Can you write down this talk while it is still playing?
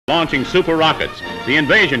launching super rockets. The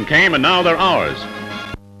invasion came and now they're ours.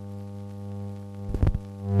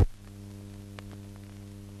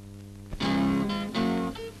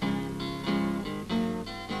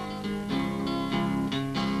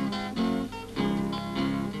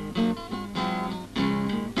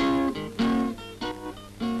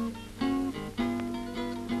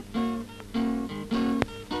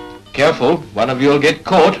 Careful, one of you'll get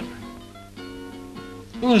caught.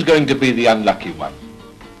 Who's going to be the unlucky one?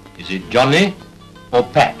 Is it Johnny or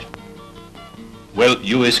Pat? Well,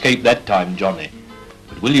 you escaped that time, Johnny.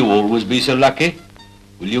 But will you always be so lucky?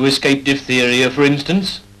 Will you escape diphtheria, for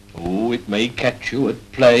instance? Oh, it may catch you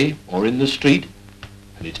at play or in the street,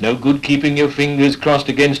 and it's no good keeping your fingers crossed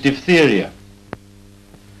against diphtheria.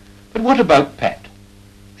 But what about Pat?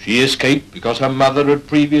 She escaped because her mother had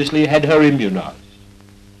previously had her immunized.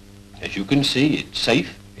 As you can see, it's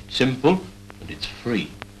safe, it's simple, and it's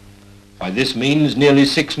free. By this means, nearly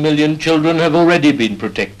 6 million children have already been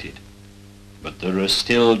protected. But there are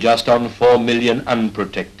still just on 4 million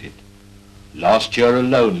unprotected. Last year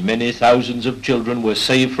alone, many thousands of children were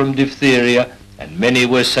saved from diphtheria, and many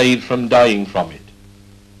were saved from dying from it.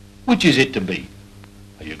 Which is it to be?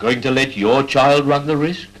 Are you going to let your child run the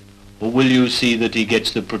risk, or will you see that he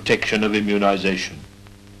gets the protection of immunization?